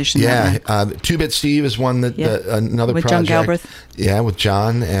hard-working musician. yeah, that man. 2-Bit Steve is one that another With project. John Galbraith. Yeah, with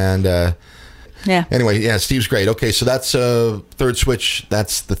John and. Yeah. Anyway, yeah, Steve's great. Okay, so that's Third Switch.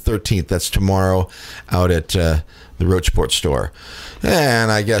 That's the 13th. That's tomorrow out at the Rocheport store.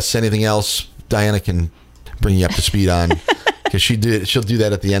 And I guess anything else Diana can bring you up to speed on. Because she'll do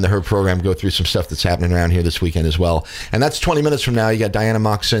that at the end of her program, go through some stuff that's happening around here this weekend as well. And that's 20 minutes from now. You got Diana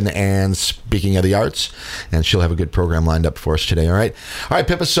Moxon and Speaking of the Arts, and she'll have a good program lined up for us today. All right,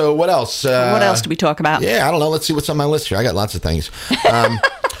 Pippa. So what else? What else do we talk about? Yeah, I don't know. Let's see what's on my list here. I got lots of things.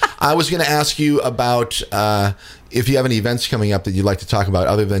 I was going to ask you about if you have any events coming up that you'd like to talk about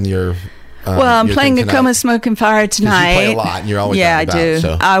other than your. Well, I'm your playing thing the Coma Smoke and Fire tonight. You play a lot, and you're always yeah, out I and about, do.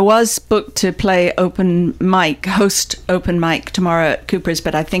 so. I was booked to play host open mic tomorrow at Cooper's,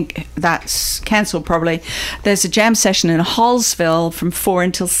 but I think that's cancelled probably. There's a jam session in Hallsville from 4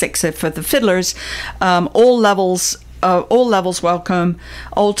 until 6 for the fiddlers. All levels welcome.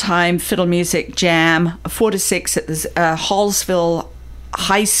 Old time fiddle music jam 4 to 6 at the Hallsville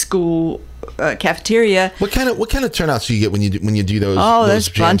High School cafeteria. What kind of turnouts do you get when you do those? Oh, those there's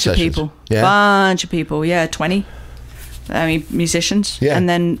a jam bunch of sessions? people. Yeah, Bunch of people. Yeah, 20. I mean, musicians. Yeah. And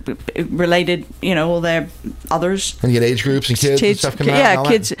then related, all their others. and you get age groups and kids and stuff coming out. and Yeah, all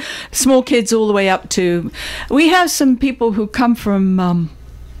kids, that? small kids all the way up to. We have some people who come from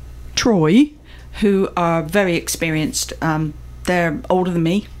Troy, who are very experienced. They're older than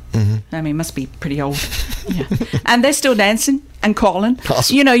me. Mm-hmm. I mean, must be pretty old. Yeah. And they're still dancing and calling.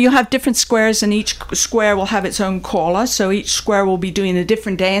 Awesome. You have different squares, and each square will have its own caller. So each square will be doing a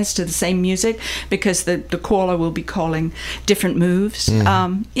different dance to the same music because the caller will be calling different moves.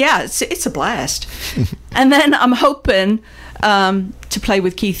 Yeah, it's a blast. And then I'm hoping to play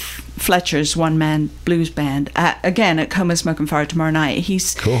with Keith Fletcher's one-man blues band again at Coma Smoke and Fire tomorrow night.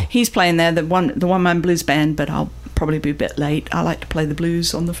 He's playing there, the one-man blues band, but I'll probably be a bit late. I like to play the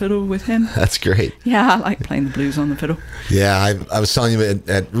blues on the fiddle with him. That's great. Yeah, I like playing the blues on the fiddle. Yeah, I was telling you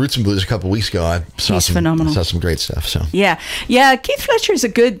at Roots and Blues a couple of weeks ago. He's phenomenal. Saw some great stuff. So Yeah. Keith Fletcher is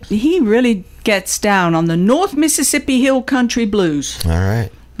he really gets down on the North Mississippi Hill Country blues. all right.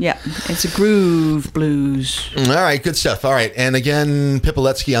 Yeah, it's a groove blues. All right, good stuff. All right, and again, Pippa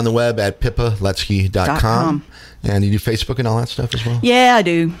Letsky on the web at pippaletsky.com. And you do Facebook and all that stuff as well? Yeah, I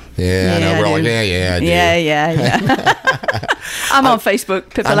do. Yeah, I know. We're all like, yeah, I do. Yeah. I'm on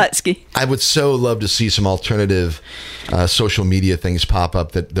Facebook, Pippa Letsky. I would so love to see some alternative social media things pop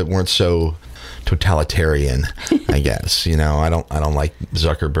up that weren't so totalitarian, I guess. I don't like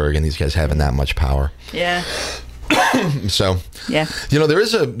Zuckerberg and these guys having that much power. Yeah. So, Yeah. there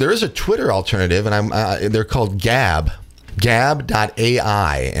is a Twitter alternative, and they're called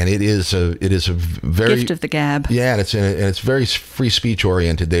Gab.ai, and it is a very Gift of the gab. Yeah, and it's very free speech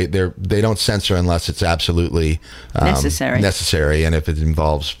oriented. They don't censor unless it's absolutely necessary, and if it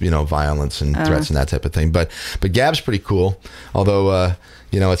involves violence and threats and that type of thing. But Gab's pretty cool, although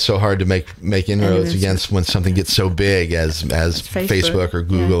it's so hard to make inroads against when something gets so big as Facebook or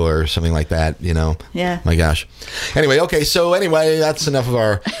Google or something like that. Yeah. My gosh. Anyway, that's enough of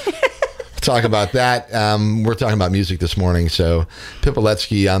our. Talk about that. We're talking about music this morning. So Pippa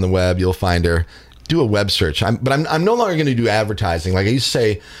Letsky on the web, you'll find her. Do a web search. But I'm no longer going to do advertising. Like I used to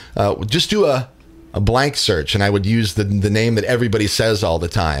say, just do a blank search, and I would use the name that everybody says all the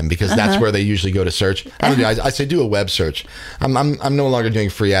time because that's where they usually go to search. I don't do. I say do a web search. I'm no longer doing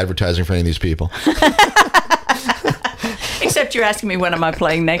free advertising for any of these people. Except you're asking me when am I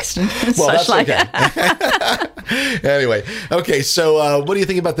playing next and Well, such that's like okay. Anyway, okay. So, what do you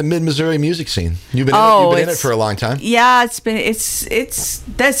think about the Mid-Missouri music scene? You've been in it for a long time. Yeah,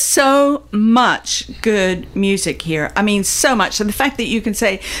 there's so much good music here. I mean, so much. And the fact that you can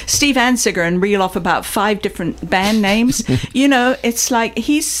say Steve Ansiger and reel off about 5 different band names, it's like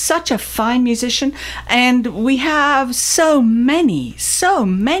he's such a fine musician, and we have so many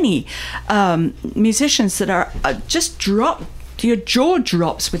musicians that are just drop. Your jaw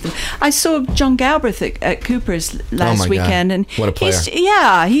drops with them. I saw John Galbraith at Cooper's last weekend, and what a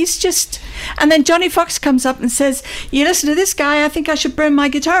player! He's just. And then Johnny Fox comes up and says, "You listen to this guy. I think I should bring my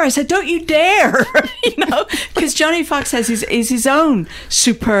guitar." I said, "Don't you dare!" Because Johnny Fox has his own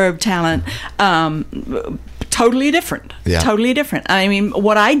superb talent. Totally different. Yeah. Totally different. I mean,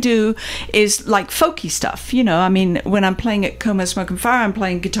 what I do is like folky stuff, I mean, when I'm playing at Coma Smoke and Fire, I'm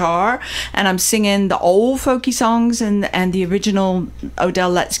playing guitar and I'm singing the old folky songs and the original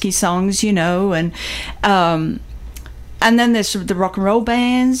Odell Letsky songs, and then there's the rock and roll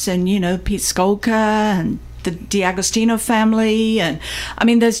bands and, Pete Skolka and the DiAgostino family. And I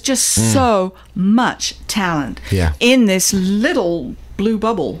mean, there's just so much talent in this little blue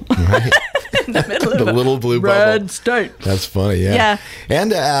bubble. Right. In the middle the of little blue red bubble. state. That's funny, yeah. Yeah.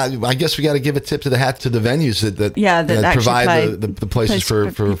 And I guess we got to give a tip to the hat to the venues that provide the places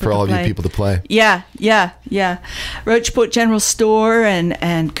for all of you people to play. Yeah. Rocheport General Store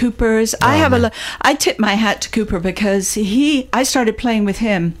and Cooper's. I tip my hat to Cooper because I started playing with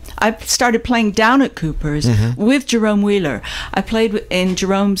him. I started playing down at Cooper's with Jerome Wheeler. I played in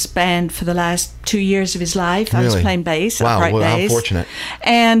Jerome's band for the last 2 years of his life. Really? I was playing bass, upright bass. How fortunate.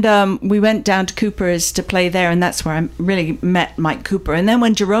 And we went down to Cooper's to play there, and that's where I really met Mike Cooper. And then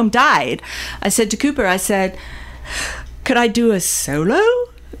when Jerome died, I said to Cooper, could I do a solo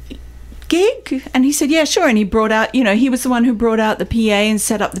gig? And he said, yeah, sure. And he brought out, he was the one who brought out the PA and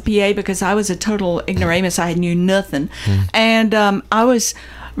set up the PA because I was a total ignoramus. I knew nothing. And I was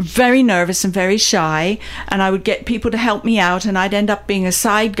very nervous and very shy, and I would get people to help me out, and I'd end up being a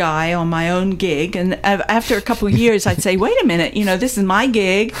side guy on my own gig. And after a couple of years, I'd say, wait a minute, this is my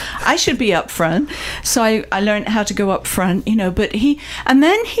gig. I should be up front. So I learned how to go up front, but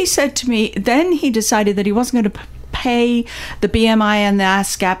then he said to me, then he decided that he wasn't going to pay the BMI and the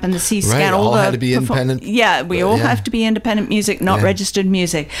ASCAP and the C-SCAN. Right, all had to be independent. Yeah, we all have to be independent music, not registered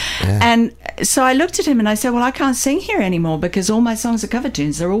music. Yeah. And so I looked at him and I said, well, I can't sing here anymore because all my songs are cover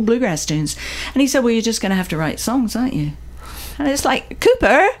tunes. They're all bluegrass tunes. And he said, well, you're just going to have to write songs, aren't you? And it's like,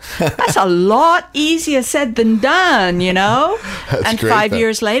 Cooper, that's a lot easier said than done, That's and great, 5 though.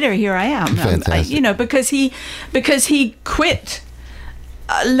 years later, here I am. Fantastic. Because he quit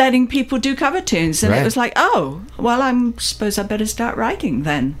letting people do cover tunes, and it was like, oh, well, I suppose I better start writing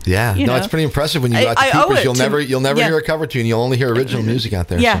then. Yeah, it's pretty impressive when you go out to Cooper's. You'll never hear a cover tune. You'll only hear original music out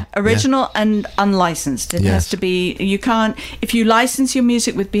there. Yeah, original and unlicensed. It has to be. You can't. If you license your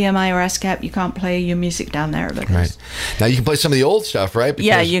music with BMI or ASCAP, you can't play your music down there. Right. Now you can play some of the old stuff, right?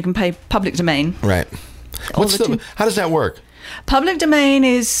 Because, you can play public domain. Right. How does that work? Public domain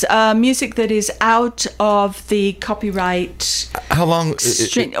is music that is out of the copyright. How long?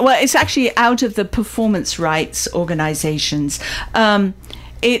 Well, it's actually out of the performance rights organizations.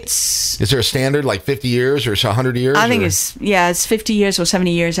 Is there a standard like 50 years or 100 years? I think it's 50 years or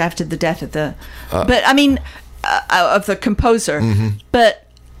 70 years after the death of the. But I mean, of the composer. Mm-hmm. But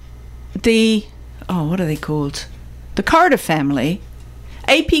what are they called? The Carter family,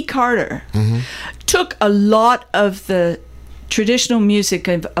 A.P. Carter, took a lot of the traditional music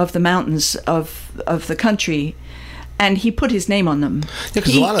of the mountains of the country, and he put his name on them.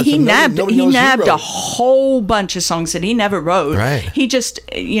 Yeah, he nabbed a whole bunch of songs that he never wrote. Right. He just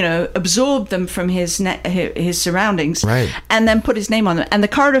absorbed them from his surroundings, right, and then put his name on them. And the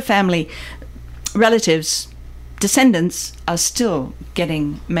Carter family relatives, descendants, are still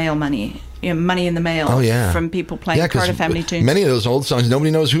getting mail money. Money in the mail from people playing Carter family tunes. Many of those old songs,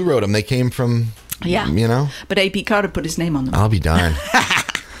 nobody knows who wrote them. They came from, But A.P. Carter put his name on them. I'll be darned.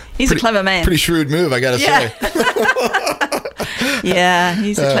 He's a clever man. Pretty shrewd move, I got to say. Yeah,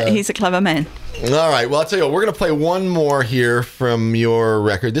 he's a clever man. All right, well, I'll tell you what, we're going to play one more here from your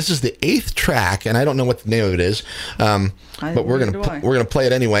record. This is the 8th track, and I don't know what the name of it is, but we're going to play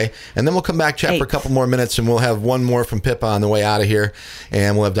it anyway, and then we'll come back, chat for a couple more minutes, and we'll have one more from Pippa on the way out of here,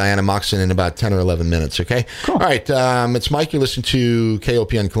 and we'll have Diana Moxon in about 10 or 11 minutes, okay? Cool. All right, it's Mike. You're listening to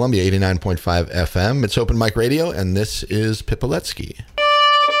KOPN Columbia, 89.5 FM. It's Open Mic Radio, and this is Pippa Letsky.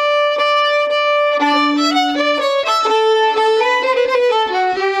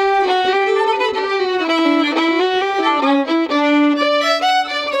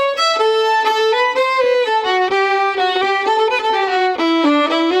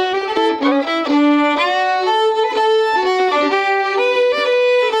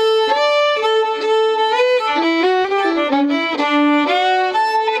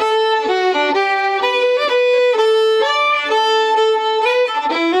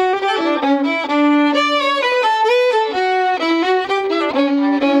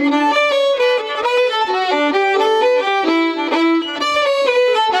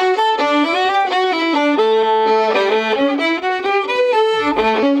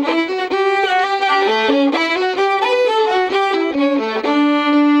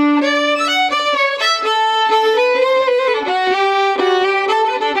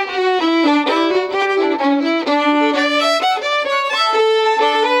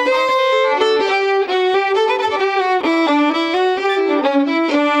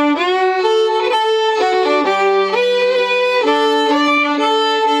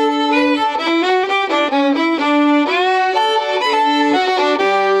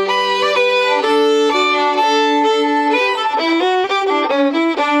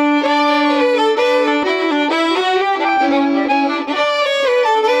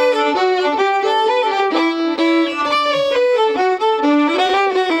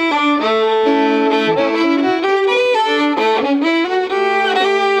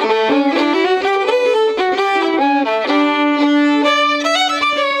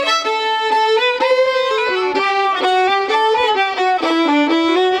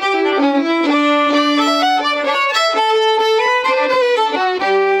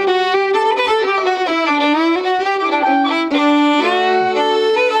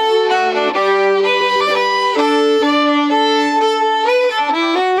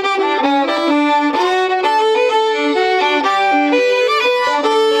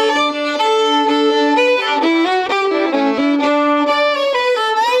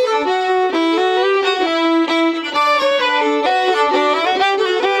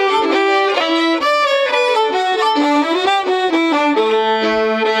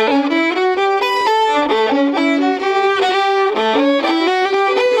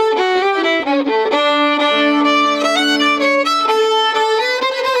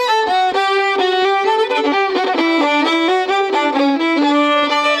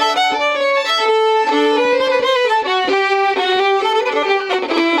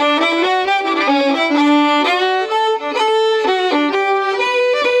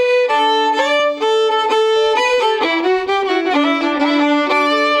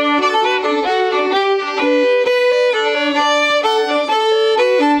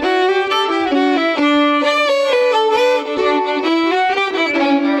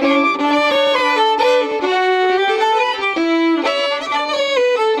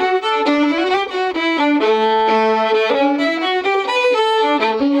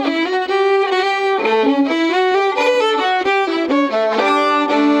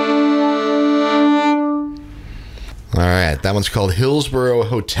 one's called Hillsborough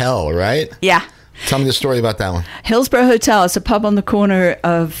Hotel, right? Yeah. Tell me the story about that one. Hillsborough Hotel is a pub on the corner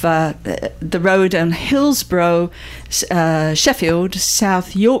of the road in Hillsborough, Sheffield,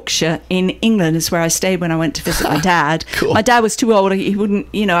 South Yorkshire in England is where I stayed when I went to visit my dad. Cool. My dad was too old. He wouldn't,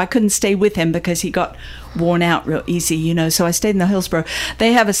 I couldn't stay with him because he got worn out real easy, so I stayed in the Hillsborough.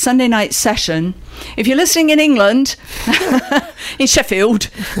 They have a Sunday night session. If you're listening in England, in Sheffield,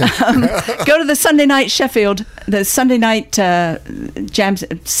 go to the Sunday night Sheffield, the Sunday night jam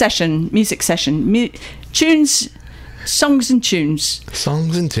session, music session, tunes, songs and tunes.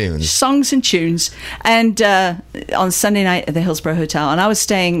 Songs and tunes. Songs and tunes. And on Sunday night at the Hillsborough Hotel. And I was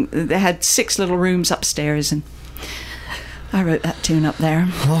staying, they had 6 little rooms upstairs, and I wrote that tune up there.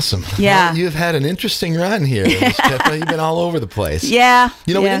 Awesome. Yeah. Well, you've had an interesting run here, Miss Pippa. You've been all over the place. Yeah.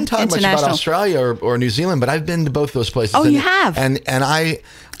 We didn't talk much about Australia or New Zealand, but I've been to both those places. Oh, you have? And I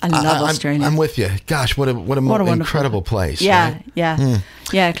love Australia. I'm with you. Gosh, what a incredible place. Yeah, right? yeah.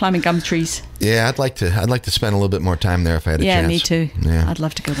 Yeah, climbing gum trees. Yeah, I'd like to spend a little bit more time there if I had a chance. Yeah, me too. Yeah. I'd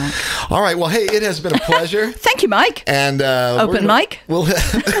love to go back. All right. Well, hey, it has been a pleasure. Thank you, Mike. And Open mic. We'll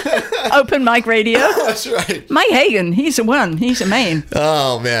Open mic radio. That's right. Mike Hagan, he's the one. He's the main.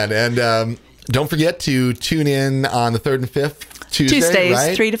 Oh man, and don't forget to tune in on the 3rd and 5th. Tuesdays,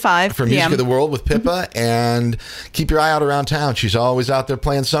 right? 3 to 5 for Music of the World with Pippa, and keep your eye out around town. She's always out there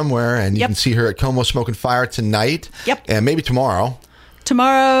playing somewhere, and you can see her at Como Smoking Fire tonight. Yep. And maybe tomorrow.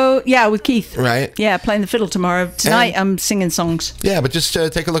 Tomorrow, yeah, with Keith. Right. Yeah, playing the fiddle tomorrow. Tonight, I'm singing songs. Yeah, but just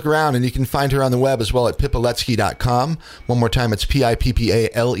take a look around, and you can find her on the web as well at pippaletsky.com. One more time, it's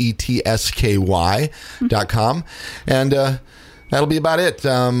PIPPALETSKY.com. And that'll be about it.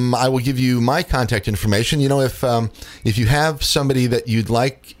 I will give you my contact information. If you have somebody that you'd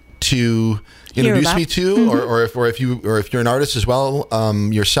like to introduce me to, or if you're an artist as well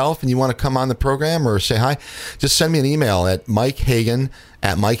yourself and you want to come on the program or say hi, just send me an email at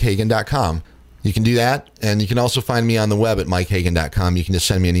mikehagan@mikehagan.com. You can do that, and you can also find me on the web at mikehagan.com. You can just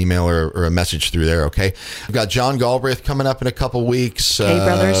send me an email or a message through there, okay? I've got John Galbraith coming up in a couple weeks. K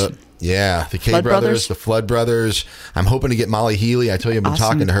Brothers. Yeah, the K Flood Brothers, the Flood Brothers. I'm hoping to get Molly Healy. I tell you, I've been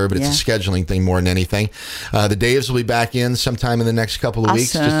talking to her, but it's a scheduling thing more than anything. The Daves will be back in sometime in the next couple of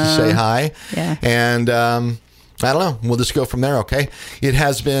weeks just to say hi. Yeah. And I don't know. We'll just go from there, okay? It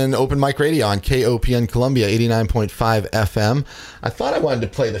has been Open Mic Radio on KOPN Columbia, 89.5 FM. I thought I wanted to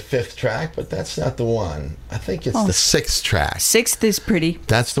play the 5th track, but that's not the one. I think it's the 6th track. 6th is pretty.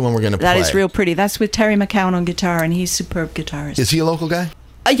 That's the one we're going to play. That is real pretty. That's with Terry McCown on guitar, and he's a superb guitarist. Is he a local guy?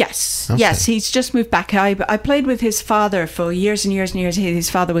 Yes. Okay. Yes, he's just moved back. I played with his father for years and years and years. His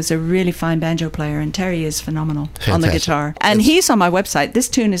father was a really fine banjo player, and Terry is phenomenal on the guitar. And he's on my website. This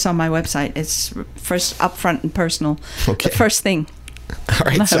tune is on my website. It's first upfront and personal. Okay. The first thing. All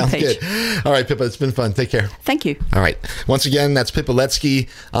right, sounds good. All right, Pippa, it's been fun. Take care. Thank you. All right. Once again, that's Pippa Letsky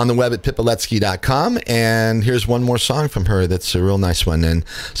on the web at pippaletsky.com. And here's one more song from her that's a real nice one. And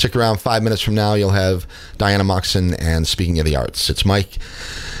stick around 5 minutes from now, you'll have Diana Moxon and Speaking of the Arts. It's Mike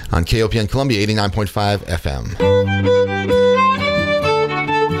on KOPN Columbia, 89.5 FM.